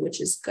top 2,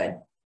 which is good.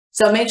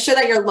 So make sure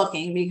that you're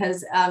looking,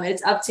 because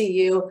it's up to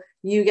you.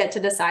 You get to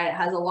decide. It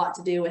has a lot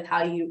to do with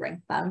how you rank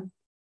them.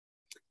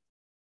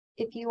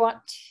 If you want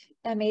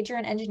a major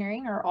in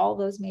engineering, are all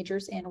those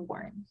majors in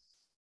Warren?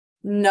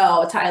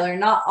 No, Tyler,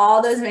 not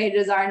all those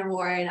majors are in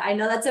Warren. I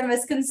know that's a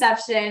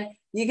misconception.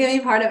 You can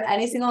be part of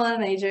any single one of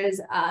the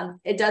majors.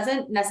 It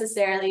doesn't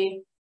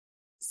necessarily,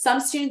 some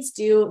students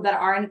that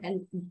are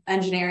in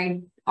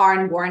engineering are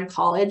in Warren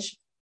College.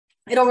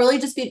 It'll really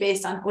just be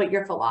based on what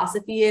your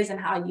philosophy is and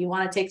how you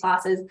want to take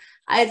classes.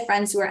 I had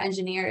friends who are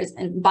engineers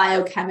and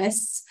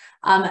biochemists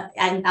at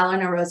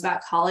Eleanor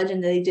Roosevelt College,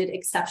 and they did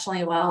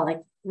exceptionally well, like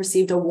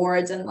received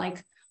awards and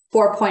like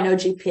 4.0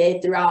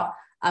 GPA throughout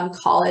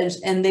college,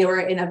 and they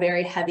were in a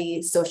very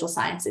heavy social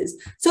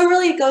sciences. So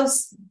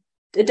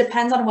it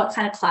depends on what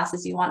kind of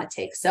classes you want to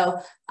take. So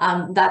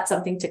that's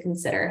something to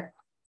consider.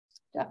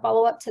 To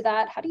follow up to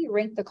that, how do you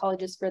rank the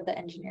colleges for the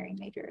engineering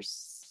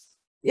majors?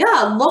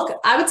 Yeah, look,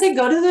 I would say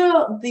go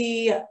to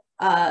the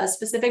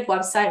specific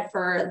website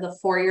for the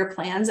 4-year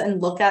plans and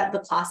look at the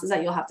classes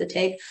that you'll have to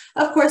take.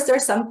 Of course, there are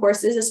some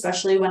courses,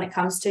 especially when it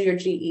comes to your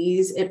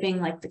GEs, it being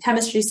like the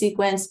chemistry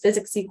sequence,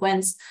 physics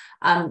sequence.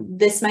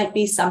 This might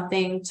be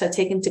something to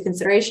take into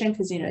consideration,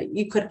 because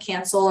you could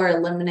cancel or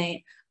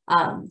eliminate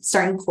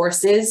certain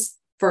courses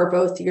for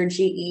both your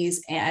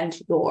GEs and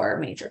your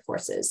major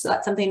courses. So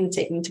that's something to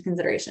take into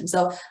consideration.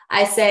 So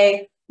I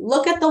say,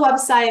 look at the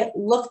website,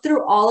 look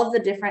through all of the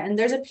different, and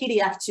there's a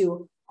PDF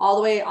too, all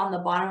the way on the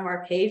bottom of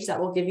our page that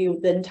will give you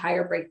the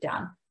entire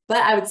breakdown. But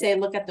I would say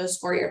look at those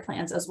 4-year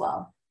plans as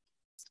well.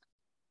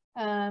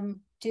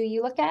 Do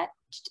you look at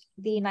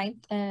the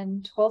 9th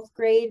and 12th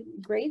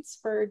grades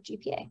for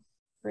GPA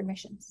for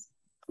admissions?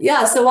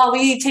 Yeah, so while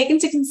we take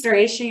into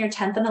consideration your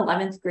 10th and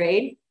 11th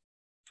grade,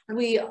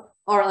 we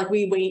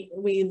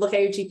look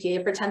at your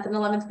GPA for 10th and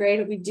 11th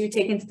grade. We do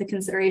take into the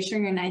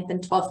consideration your 9th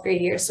and 12th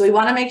grade years. So we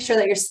want to make sure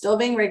that you're still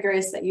being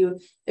rigorous, that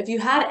if you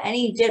had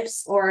any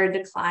dips or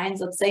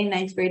declines, let's say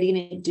 9th grade, you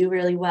didn't do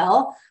really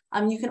well,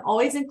 you can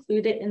always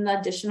include it in the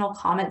additional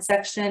comment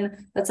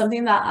section. That's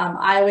something that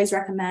I always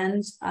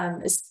recommend,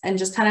 and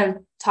just kind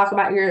of talk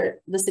about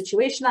the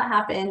situation that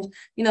happened.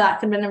 That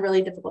could have been a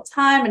really difficult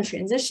time and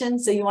transition.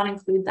 So you want to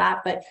include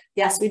that. But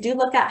yes, we do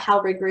look at how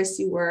rigorous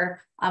you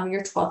were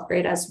your 12th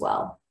grade as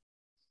well.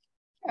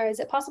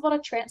 Is it possible to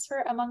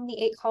transfer among the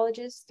 8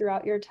 colleges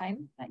throughout your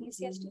time at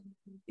UCSD?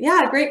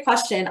 Yeah, great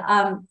question.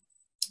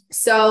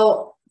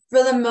 So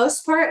for the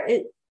most part,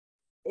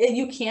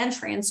 you can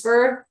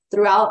transfer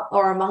throughout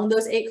or among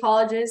those 8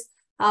 colleges.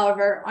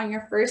 However, on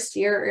your first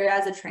year or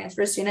as a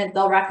transfer student,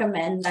 they'll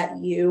recommend that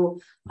you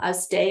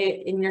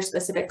stay in your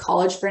specific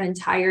college for an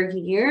entire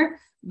year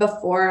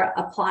before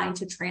applying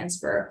to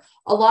transfer.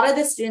 A lot of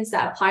the students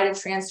that apply to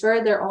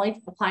transfer, they're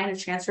only applying to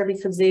transfer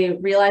because they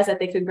realize that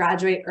they could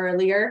graduate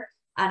earlier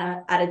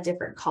at a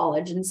different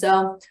college. And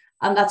so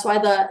That's why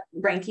the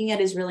ranking it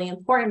is really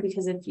important,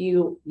 because if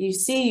you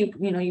see,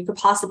 you could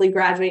possibly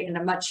graduate in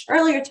a much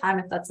earlier time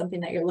if that's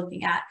something that you're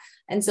looking at.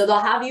 And so they'll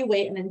have you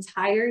wait an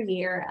entire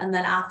year. And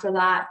then after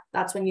that,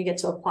 that's when you get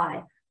to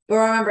apply. But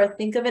remember,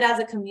 think of it as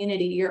a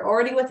community. You're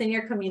already within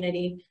your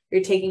community.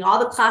 You're taking all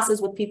the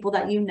classes with people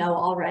that you know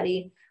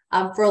already.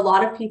 For a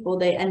lot of people,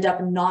 they end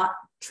up not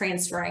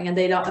transferring, and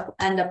they don't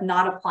end up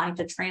not applying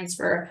to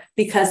transfer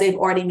because they've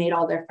already made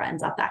all their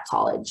friends at that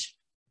college.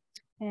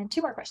 And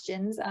 2 more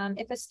questions.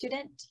 If a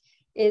student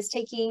is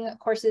taking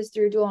courses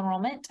through dual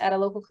enrollment at a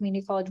local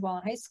community college while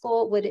in high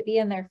school, would it be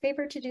in their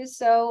favor to do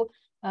so,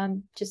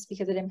 just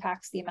because it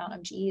impacts the amount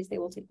of GEs they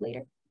will take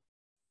later?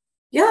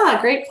 Yeah,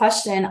 great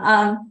question.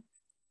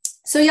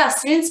 So yeah,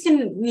 students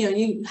can,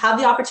 you have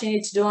the opportunity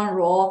to dual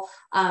enroll.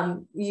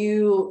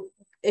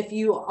 If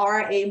you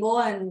are able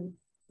and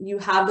you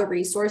have the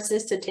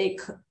resources to take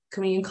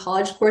community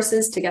college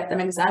courses to get them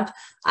exempt,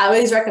 I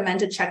always recommend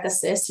to check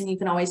ASSIST, and you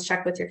can always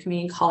check with your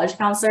community college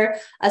counselor.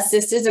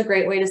 ASSIST is a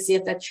great way to see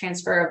if that's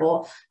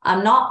transferable.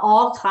 Not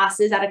all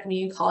classes at a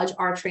community college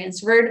are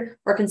transferred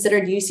or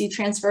considered UC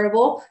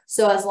transferable.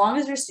 So as long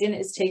as your student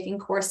is taking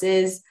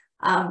courses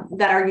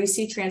that are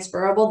UC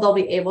transferable, they'll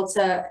be able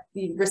to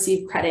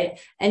receive credit.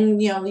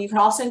 And you can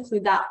also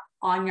include that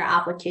on your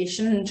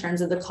application in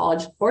terms of the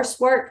college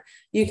coursework.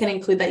 You can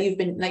include that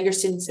your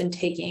student's been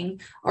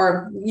taking,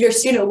 or your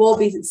student will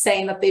be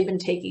saying that they've been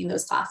taking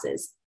those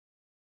classes.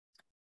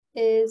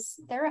 Is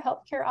there a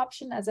healthcare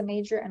option as a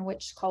major, and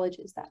which college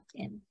is that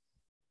in?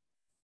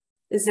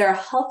 Is there a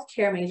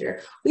healthcare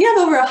major? We have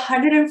over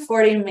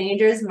 140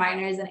 majors,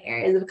 minors, and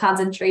areas of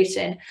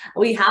concentration.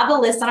 We have a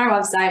list on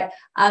our website.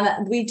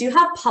 We do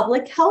have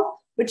public health,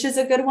 which is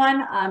a good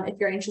one if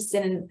you're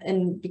interested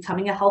in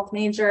becoming a health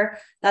major.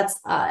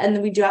 And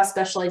then we do have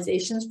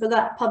specializations for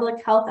that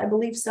public health, I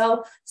believe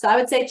so. So I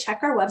would say check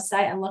our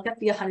website and look at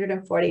the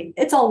 140.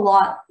 It's a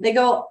lot.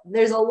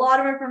 There's a lot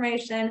of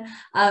information,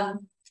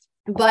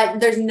 but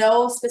there's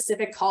no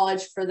specific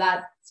college for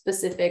that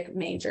specific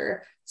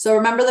major. So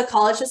remember, the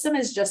college system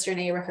is just your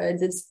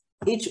neighborhoods.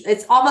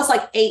 It's almost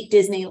like 8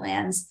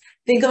 Disneylands.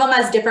 Think of them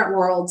as different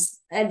worlds,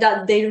 and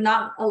they do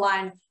not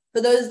align.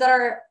 For those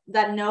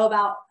that know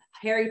about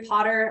Harry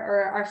Potter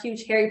or are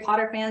huge Harry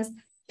Potter fans,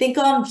 think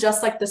of them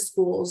just like the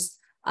schools,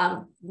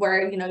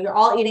 where you're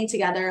all eating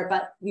together,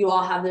 but you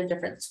all have their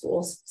different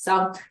schools.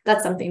 So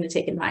that's something to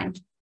take in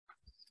mind.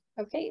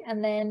 Okay,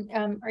 and then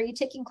are you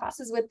taking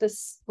classes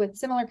with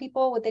similar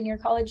people within your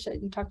college?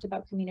 You talked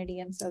about community,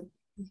 and so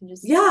you can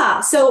just... Yeah,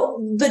 so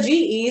the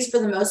GEs, for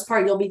the most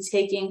part, you'll be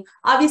taking,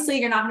 obviously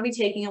you're not going to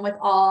be taking them with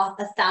all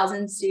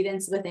 1,000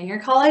 students within your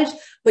college,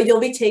 but you'll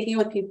be taking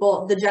with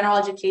people, the general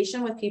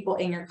education with people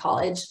in your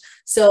college.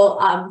 So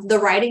the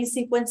writing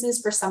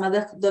sequences for some of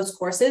those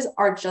courses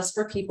are just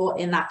for people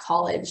in that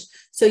college.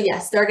 So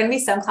yes, there are going to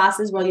be some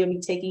classes where you'll be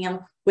taking them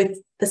with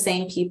the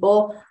same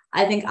people.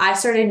 I think I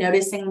started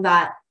noticing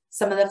that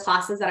some of the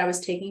classes that I was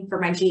taking for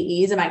my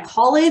GEs in my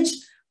college,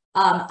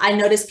 I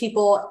noticed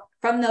people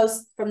from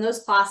those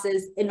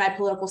classes in my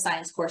political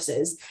science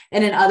courses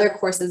and in other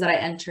courses that I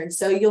entered.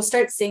 So you'll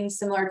start seeing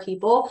similar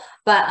people,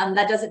 but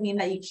that doesn't mean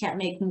that you can't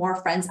make more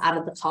friends out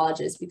of the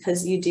colleges,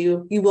 because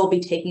you will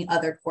be taking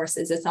other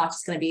courses. It's not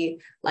just going to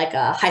be like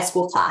a high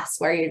school class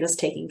where you're just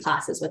taking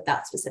classes with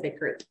that specific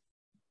group.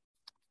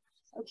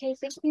 Okay,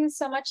 thank you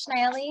so much,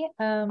 Nayeli.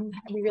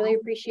 We really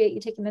appreciate you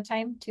taking the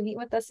time to meet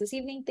with us this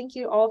evening. Thank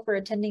you all for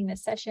attending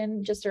this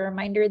session. Just a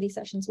reminder, these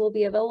sessions will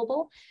be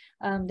available.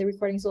 The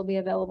recordings will be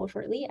available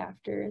shortly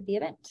after the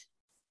event.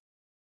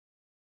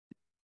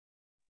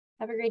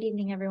 Have a great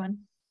evening, everyone.